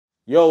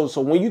Yo,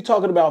 so when you're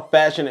talking about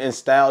fashion and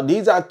style,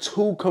 these are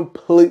two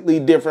completely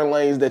different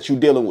lanes that you're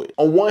dealing with.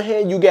 On one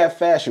hand, you got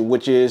fashion,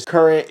 which is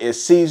current, it's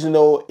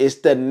seasonal, it's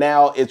the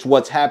now, it's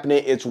what's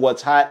happening, it's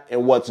what's hot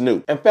and what's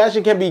new. And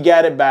fashion can be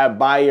guided by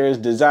buyers,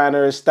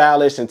 designers,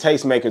 stylists, and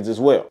tastemakers as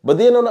well. But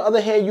then on the other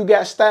hand, you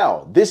got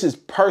style. This is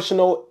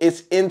personal,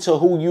 it's into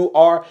who you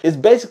are. It's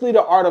basically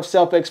the art of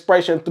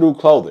self-expression through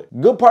clothing.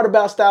 Good part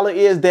about styling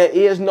is there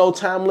is no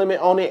time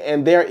limit on it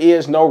and there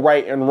is no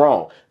right and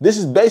wrong. This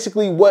is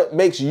basically what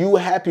makes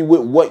you happy with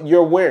what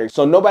you're wearing.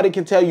 So nobody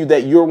can tell you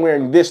that you're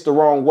wearing this the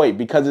wrong way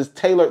because it's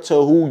tailored to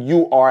who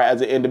you are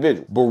as an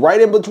individual. But right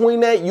in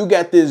between that, you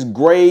got this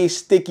gray,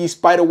 sticky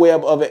spider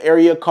web of an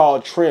area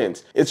called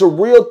trends. It's a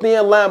real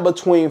thin line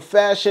between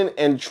fashion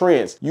and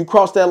trends. You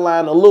cross that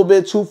line a little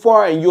bit too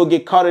far and you'll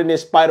get caught in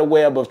this spider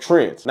web of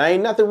trends. Now,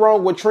 ain't nothing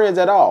wrong with trends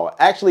at all.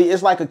 Actually,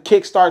 it's like a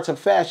kickstart to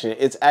fashion.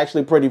 It's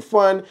actually pretty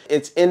fun.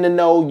 It's in the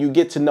know. You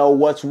get to know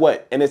what's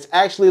what. And it's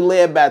actually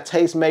led by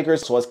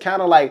tastemakers. So it's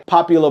kind of like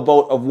popular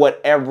vote of what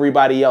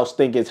everybody else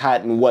think is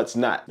hot and what's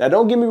not. Now,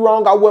 don't get me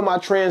wrong, I wear my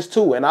trends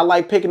too, and I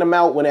like picking them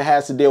out when it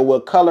has to deal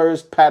with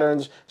colors,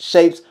 patterns,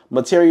 shapes,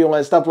 material,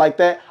 and stuff like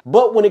that.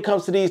 But when it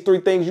comes to these three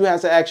things, you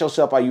have to ask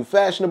yourself, are you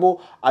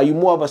fashionable? Are you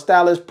more of a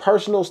stylish,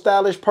 personal,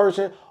 stylish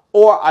person?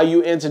 Or are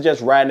you into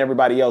just riding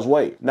everybody else's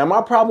wave? Now,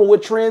 my problem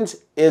with trends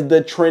is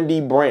the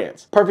trendy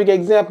brands. Perfect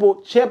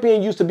example,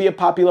 Champion used to be a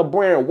popular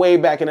brand way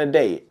back in the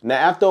day. Now,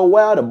 after a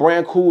while, the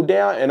brand cooled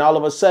down and all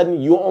of a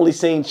sudden, you only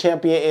seen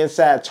Champion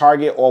inside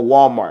Target or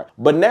Walmart.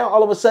 But now,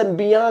 all of a sudden,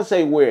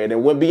 Beyonce wear it.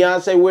 And when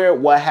Beyonce wear it,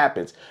 what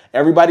happens?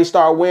 Everybody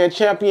start wearing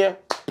Champion,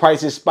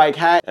 prices spike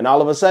high, and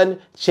all of a sudden,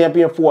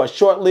 Champion for a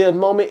short-lived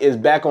moment is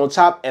back on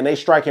top and they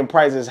striking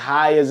prices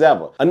high as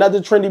ever.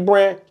 Another trendy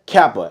brand,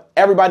 Kappa.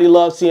 Everybody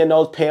loves seeing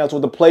those pants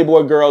with the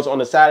Playboy girls on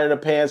the side of the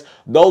pants.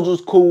 Those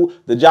was cool.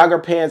 The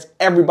jogger pants,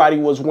 everybody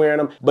was wearing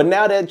them. But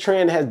now that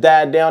trend has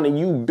died down and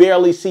you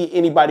barely see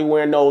anybody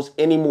wearing those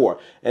anymore.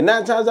 And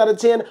 9 times out of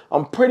 10,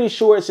 I'm pretty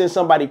sure it's in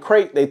somebody's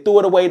crate. They threw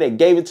it away, they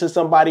gave it to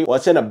somebody, or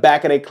it's in the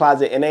back of their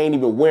closet and they ain't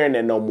even wearing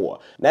it no more.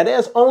 Now,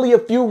 there's only a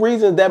few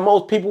reasons that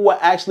most people will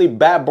actually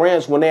buy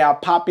brands when they are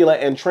popular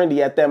and trendy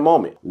at that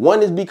moment.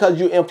 1 is because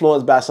you're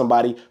influenced by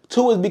somebody.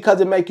 2 is because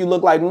it make you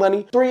look like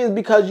money. 3 is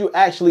because you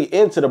actually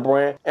into the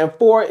brand. And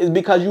 4 is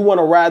because you want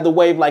to ride the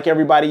wave like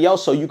everybody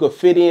else so you could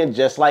fit in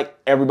just like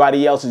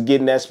everybody else is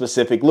getting that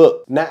specific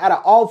look. Now, out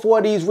of all 4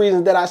 of these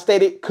reasons that I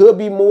stated, could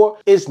be more,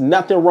 it's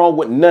nothing wrong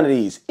with none of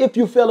these. If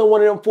you feel in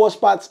one of them 4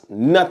 spots,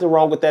 nothing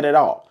wrong with that at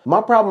all.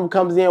 My problem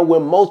comes in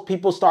when most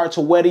people start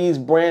to wear these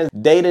brands.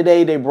 Day to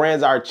day, their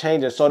brands are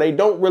changing, so they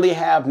don't really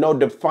have no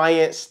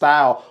defiant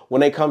style when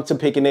they come to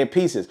picking their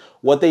pieces.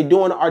 What they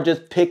doing are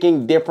just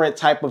picking different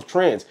type of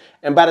trends.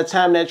 And by the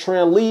time that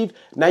trend leave,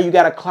 now you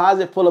got a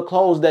closet full of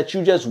clothes that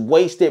you just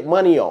wasted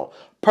money on.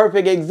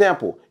 Perfect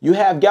example, you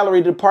have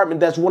Gallery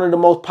Department that's one of the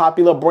most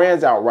popular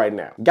brands out right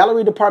now.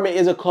 Gallery Department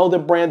is a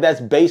clothing brand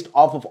that's based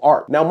off of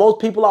art. Now, most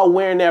people are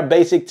wearing their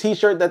basic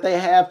t-shirt that they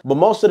have, but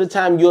most of the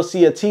time you'll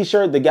see a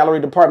t-shirt, the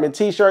Gallery Department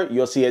t-shirt,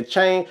 you'll see a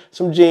chain,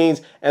 some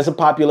jeans, and some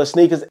popular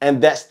sneakers,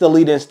 and that's the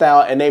leading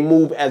style, and they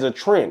move as a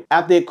trend.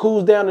 After it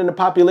cools down and the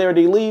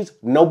popularity leaves,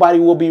 nobody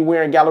will be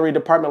wearing Gallery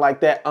Department like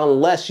that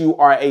unless you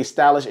are a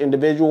stylish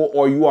individual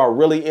or you are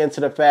really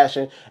into the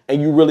fashion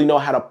and you really know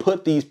how to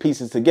put these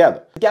pieces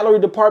together. Gallery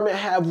Department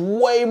have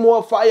way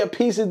more fire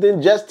pieces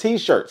than just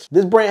t-shirts.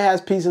 This brand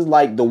has pieces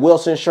like the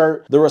Wilson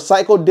shirt, the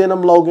recycled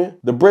denim Logan,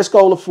 the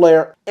Briscoe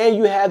flare, and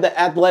you have the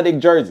athletic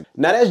jersey.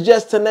 Now, that's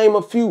just to name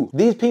a few.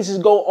 These pieces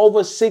go over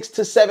 $600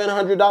 to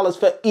 $700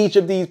 for each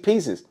of these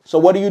pieces. So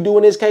what do you do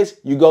in this case?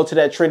 You go to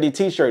that trendy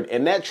t-shirt,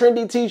 and that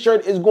trendy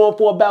t-shirt is going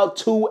for about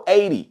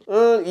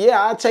 $280.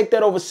 Yeah, I take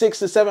that over $600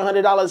 to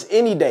 $700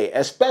 any day,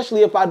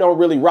 especially if I don't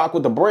really rock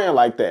with the brand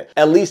like that.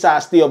 At least I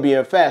still be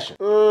in fashion.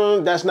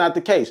 That's not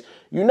the case.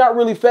 You're not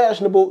really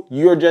fashionable,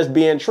 you're just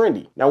being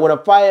trendy. Now, when a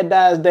fire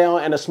dies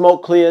down and the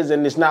smoke clears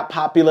and it's not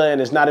popular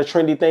and it's not a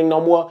trendy thing no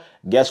more,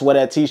 guess where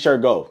that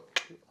t-shirt goes?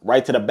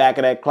 Right to the back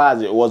of that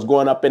closet, or it's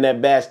going up in that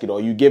basket,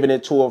 or you giving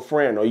it to a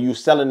friend, or you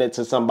selling it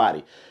to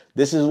somebody.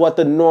 This is what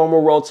the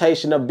normal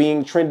rotation of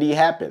being trendy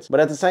happens.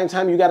 But at the same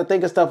time, you got to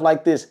think of stuff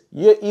like this.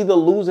 You're either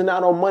losing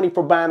out on money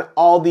for buying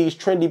all these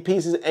trendy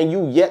pieces and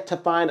you yet to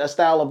find a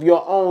style of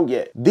your own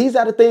yet. These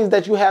are the things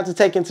that you have to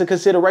take into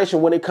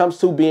consideration when it comes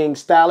to being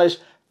stylish,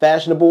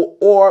 fashionable,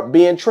 or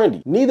being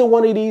trendy. Neither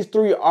one of these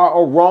three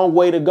are a wrong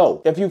way to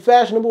go. If you're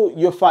fashionable,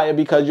 you're fired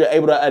because you're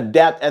able to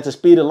adapt at the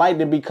speed of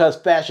lightning because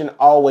fashion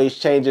always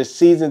changes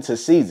season to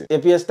season.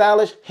 If you're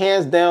stylish,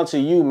 hands down to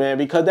you, man,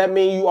 because that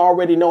means you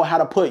already know how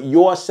to put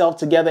yourself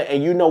together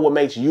and you know what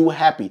makes you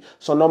happy.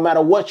 So no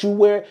matter what you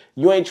wear,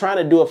 you ain't trying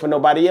to do it for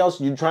nobody else,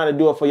 you're trying to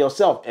do it for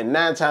yourself. And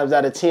 9 times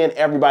out of 10,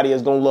 everybody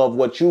is gonna love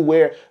what you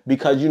wear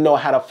because you know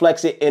how to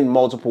flex it in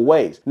multiple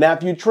ways. Now,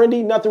 if you're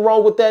trendy, nothing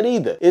wrong with that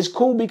either. It's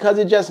cool because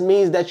it just just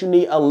means that you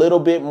need a little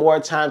bit more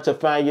time to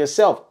find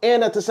yourself.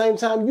 And at the same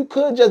time, you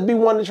could just be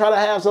wanting to try to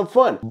have some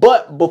fun.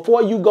 But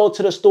before you go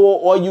to the store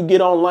or you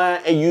get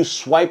online and you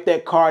swipe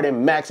that card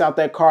and max out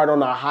that card on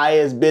the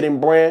highest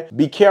bidding brand,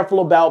 be careful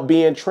about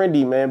being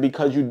trendy, man,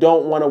 because you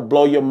don't want to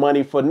blow your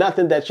money for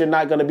nothing that you're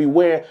not going to be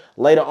wearing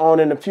later on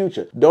in the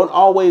future. Don't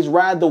always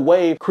ride the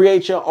wave.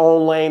 Create your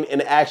own lane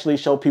and actually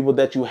show people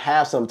that you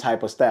have some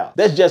type of style.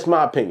 That's just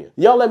my opinion.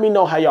 Y'all let me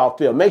know how y'all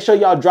feel. Make sure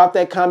y'all drop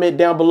that comment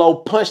down below.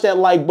 Punch that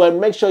like button.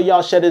 Make sure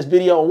y'all share this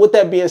video. And with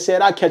that being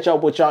said, I'll catch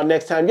up with y'all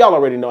next time. Y'all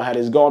already know how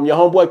this go. I'm your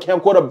homeboy,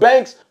 Camcorder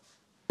Banks.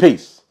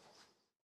 Peace.